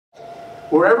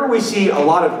Wherever we see a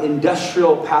lot of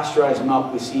industrial pasteurized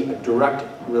milk, we see a direct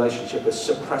relationship with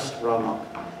suppressed raw milk.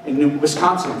 In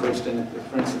Wisconsin, for instance, in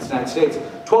the United States,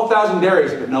 12,000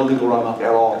 dairies but no legal raw milk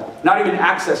at all. Not even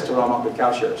access to raw milk with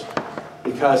cow shares,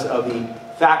 because of the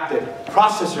fact that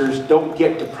processors don't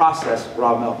get to process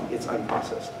raw milk. It's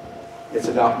unprocessed. It's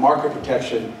about market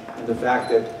protection and the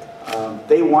fact that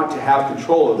they want to have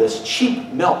control of this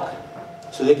cheap milk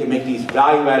so they can make these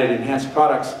value-added enhanced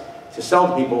products to sell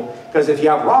to people, because if you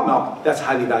have raw milk, that's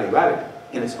highly value-added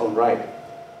in its own right.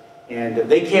 And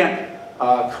they can't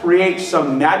create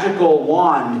some magical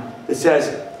wand that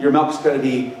says your milk's going to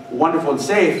be wonderful and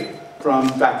safe from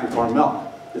factory farm milk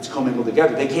that's commingled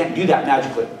together. They can't do that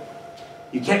magically.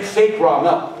 You can't fake raw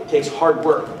milk. It takes hard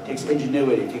work, it takes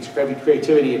ingenuity, it takes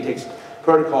creativity, it takes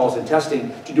protocols and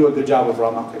testing to do a good job of raw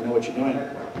milk and know what you're doing.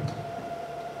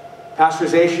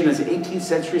 Pasteurization is an 18th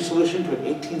century solution to an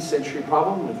 18th century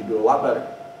problem. We can do a lot better.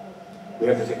 We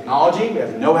have the technology, we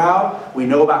have the know-how, we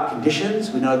know about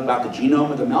conditions, we know about the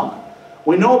genome of the milk.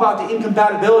 We know about the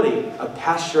incompatibility of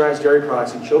pasteurized dairy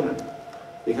products in children,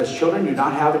 because children do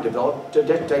not have a developed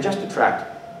digestive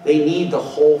tract. They need the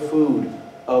whole food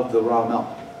of the raw milk.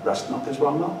 Breast milk is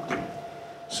raw milk.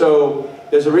 So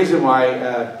there's a reason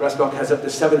why breast milk has up to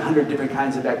 700 different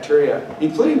kinds of bacteria,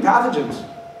 including pathogens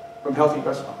from healthy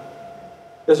breast milk.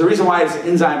 There's a reason why it's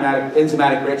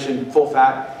enzymatic rich and full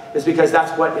fat. It's because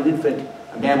that's what an infant,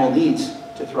 a mammal, needs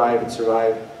to thrive and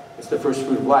survive. It's the first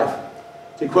fruit of life.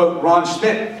 To quote Ron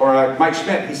Schmidt, or Mike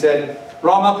Schmidt, he said,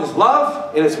 raw milk is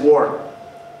love and it's war.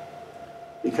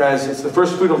 Because it's the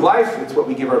first fruit of life, it's what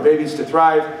we give our babies to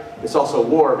thrive. It's also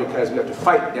war because we have to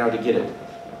fight now to get it.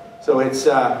 So it's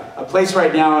a place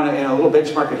right now in a little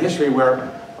benchmark in history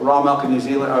where raw milk in New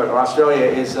Zealand or Australia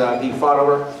is being fought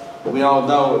over. But we all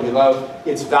know what we love,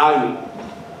 its value.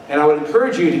 And I would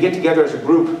encourage you to get together as a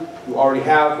group, you already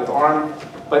have with ARM,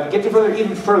 but get together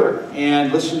even further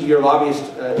and listen to your lobbyist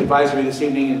advisory this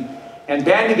evening and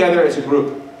band together as a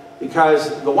group.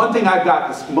 Because the one thing I've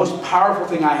got, the most powerful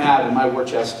thing I have in my war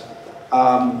chest,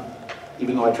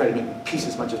 even though I try to make peace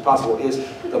as much as possible, is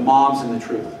the moms and the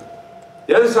truth.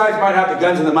 The other side might have the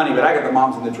guns and the money, but I got the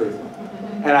moms and the truth.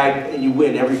 And you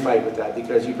win every fight with that,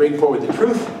 because you bring forward the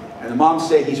truth, and the moms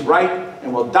say he's right,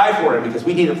 and we'll die for him because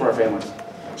we need it for our families.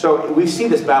 So we see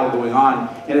this battle going on,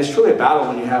 and it's truly a battle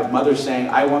when you have mothers saying,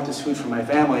 I want this food for my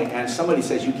family, and somebody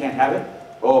says you can't have it.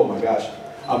 Oh my gosh.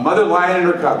 A mother lion and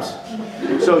her cubs.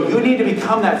 So you need to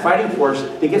become that fighting force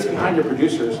that gets behind your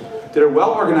producers, that are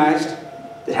well organized,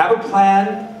 that have a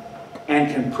plan,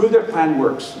 and can prove their plan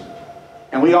works.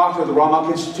 And we offer the Raw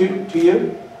Milk Institute to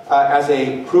you as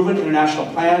a proven international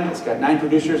plan. It's got 9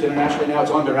 producers internationally now.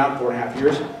 It's only been around 4.5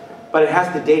 years. But it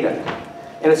has the data.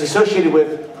 And it's associated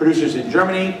with producers in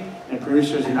Germany and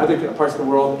producers in other parts of the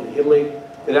world, in Italy,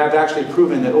 that have actually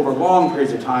proven that over long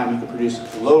periods of time you can produce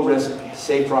low-risk,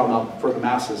 safe raw milk for the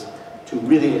masses to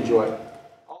really enjoy.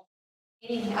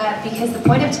 Because the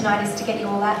point of tonight is to get you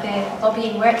all out there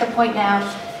lobbying. We're at the point now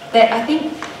that I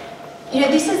think,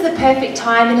 this is the perfect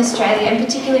time in Australia, and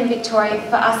particularly in Victoria,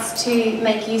 for us to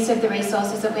make use of the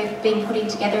resources that we've been putting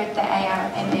together at the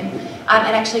ARMM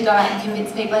and actually go out and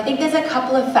convince people. I think there's a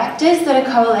couple of factors that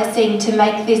are coalescing to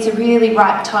make this a really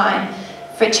ripe time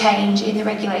for change in the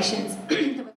regulations.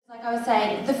 Like I was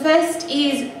saying, the first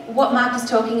is what Mark was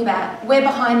talking about. We're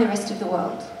behind the rest of the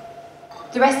world.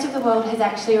 The rest of the world has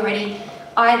actually already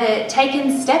either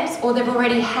taken steps or they've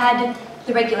already had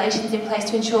the regulations in place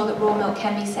to ensure that raw milk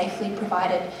can be safely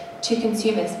provided to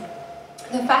consumers.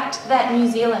 The fact that New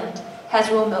Zealand has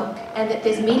raw milk and that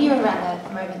there's media around that at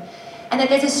the moment, and that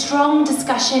there's a strong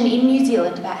discussion in New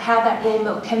Zealand about how that raw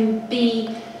milk can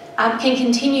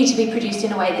continue to be produced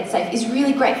in a way that's safe is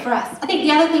really great for us. I think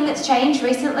the other thing that's changed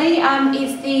recently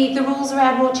is the rules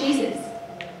around raw cheeses.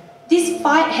 This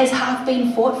fight has half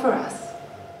been fought for us,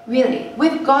 really.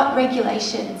 We've got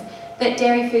regulations that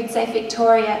Dairy Food Safe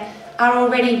Victoria are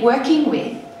already working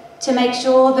with to make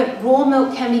sure that raw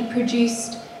milk can be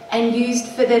produced and used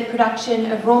for the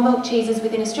production of raw milk cheeses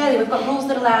within Australia. We've got rules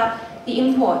that allow the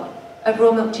import of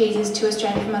raw milk cheeses to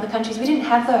Australia from other countries. We didn't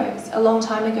have those a long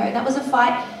time ago. That was a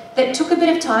fight that took a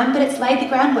bit of time, but it's laid the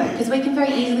groundwork, because we can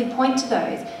very easily point to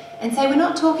those and say we're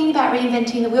not talking about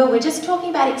reinventing the wheel, we're just talking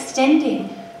about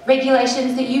extending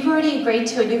regulations that you've already agreed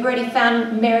to and you've already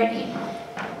found merit in.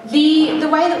 The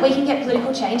way that we can get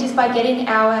political change is by getting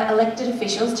our elected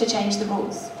officials to change the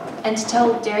rules and to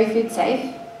tell Dairy Food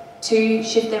Safe to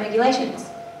shift their regulations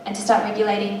and to start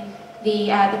regulating the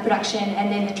production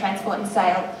and then the transport and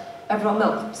sale of raw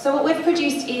milk. So what we've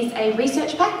produced is a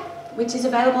research pack, which is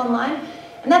available online,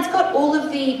 and that's got all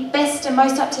of the best and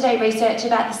most up-to-date research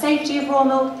about the safety of raw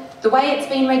milk, the way it's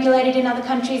been regulated in other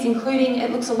countries, including,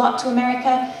 it looks a lot to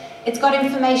America. It's got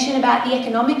information about the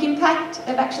economic impact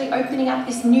of actually opening up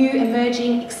this new,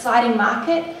 emerging, exciting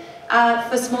market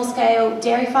for small-scale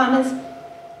dairy farmers.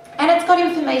 And it's got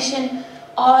information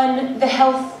on the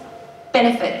health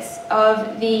benefits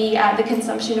of the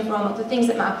consumption of raw milk, the things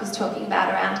that Mark was talking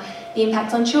about around the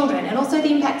impacts on children, and also the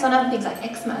impacts on other things like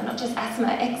eczema, not just asthma,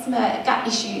 eczema, gut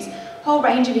issues, whole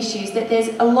range of issues that there's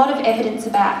a lot of evidence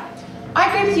about.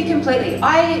 I agree with you completely.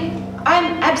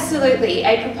 I'm absolutely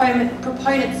a proponent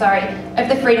of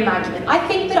the freedom argument. I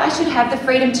think that I should have the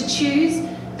freedom to choose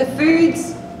the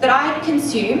foods that I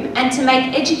consume and to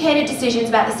make educated decisions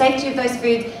about the safety of those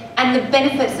foods and the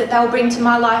benefits that they'll bring to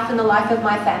my life and the life of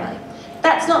my family.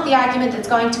 That's not the argument that's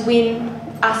going to win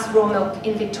us raw milk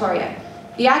in Victoria.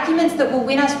 The arguments that will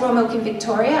win us raw milk in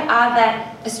Victoria are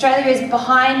that Australia is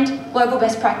behind global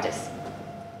best practice,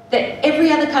 that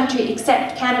every other country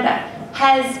except Canada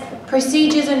has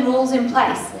procedures and rules in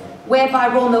place whereby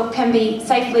raw milk can be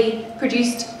safely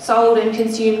produced, sold and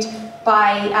consumed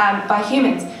by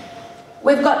humans.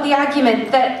 We've got the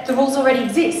argument that the rules already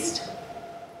exist.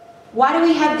 Why do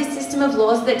we have this system of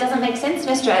laws that doesn't make sense in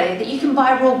Australia? That you can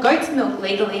buy raw goat's milk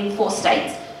legally in 4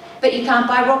 states, but you can't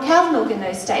buy raw cow's milk in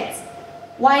those states.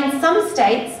 Why in some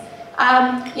states,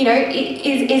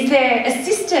 is there a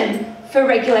system for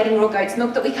regulating raw goat's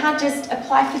milk that we can't just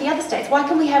apply for the other states? Why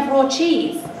can we have raw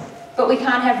cheese, but we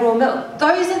can't have raw milk?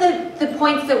 Those are the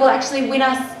points that will actually win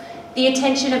us the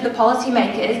attention of the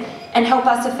policymakers and help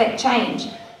us affect change.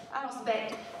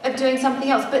 Aspect of doing something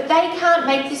else, but they can't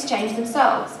make this change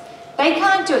themselves. They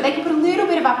can't do it. They can put a little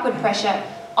bit of upward pressure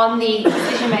on the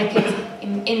decision makers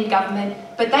in government,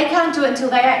 but they can't do it until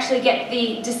they actually get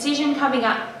the decision coming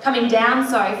down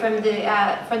from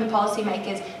the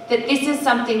policymakers that this is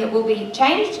something that will be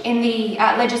changed in the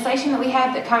legislation that we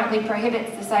have that currently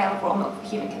prohibits the sale of raw milk for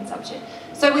human consumption.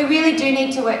 So we really do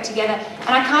need to work together, and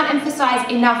I can't emphasise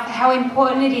enough how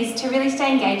important it is to really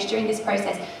stay engaged during this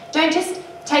process. Don't just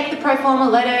take the pro forma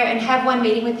letter and have one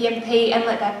meeting with the MP and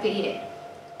let that be it.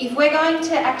 If we're going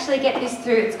to actually get this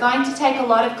through, it's going to take a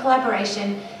lot of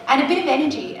collaboration and a bit of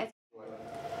energy.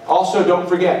 Also, don't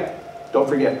forget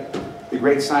the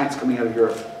great science coming out of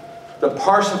Europe. The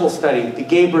Parsifal study, the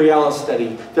Gabriella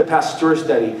study, the Pasteur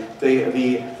study,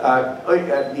 the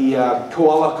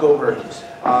koala covert,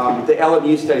 the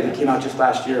LMU study that came out just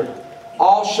last year,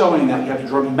 all showing that you have a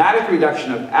dramatic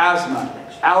reduction of asthma,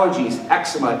 allergies,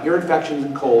 eczema, ear infections,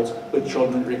 and colds with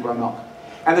children that drink raw milk.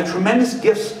 And the tremendous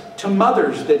gifts to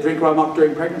mothers that drink raw milk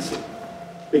during pregnancy.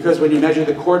 Because when you measure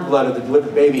the cord blood of the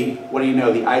delivered baby, what do you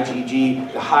know? The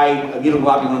IgG, the high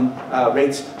immunoglobulin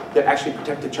rates that actually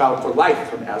protect the child for life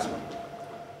from asthma.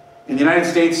 In the United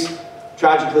States,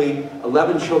 tragically,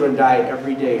 11 children die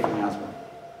every day from asthma.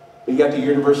 But yet the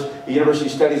university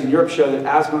studies in Europe show that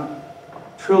asthma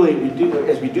truly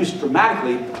is reduced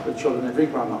dramatically with children that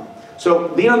drink raw milk.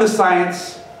 So lean on the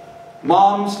science.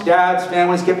 Moms, dads,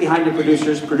 families, get behind your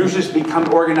producers. Producers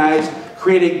become organized.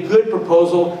 Create a good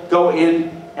proposal. Go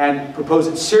in and propose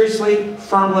it seriously,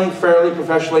 firmly, fairly,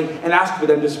 professionally, and ask for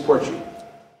them to support you.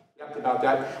 About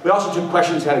that. We also took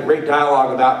questions, had a great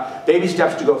dialogue about baby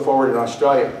steps to go forward in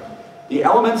Australia. The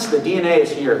elements, the DNA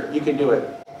is here. You can do it.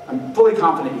 I'm fully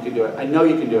confident you can do it. I know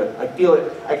you can do it. I feel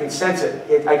it. I can sense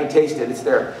it. I can taste it. It's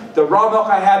there. The raw milk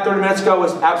I had 30 minutes ago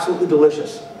was absolutely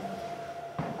delicious.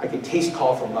 I could taste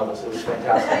coliform levels. It was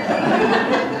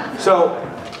fantastic. So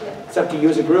it's up to you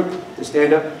as a group to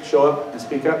stand up, show up, and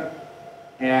speak up,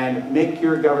 and make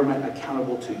your government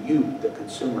accountable to you, the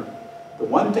consumer. The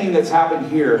one thing that's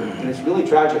happened here, and it's really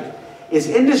tragic, is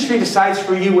industry decides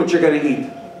for you what you're going to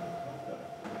eat.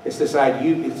 It's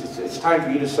time for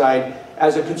you to decide,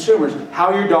 as a consumer,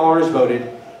 how your dollar is voted,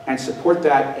 and support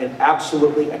that and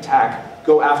absolutely attack.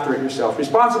 Go after it yourself.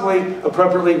 Responsibly,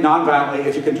 appropriately, non-violently,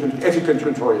 if you can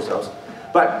control yourselves.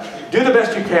 But do the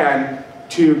best you can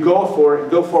to go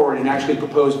forward and actually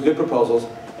propose good proposals,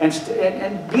 and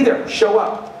be there. Show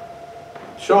up.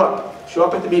 Show up. Show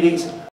up at the meetings.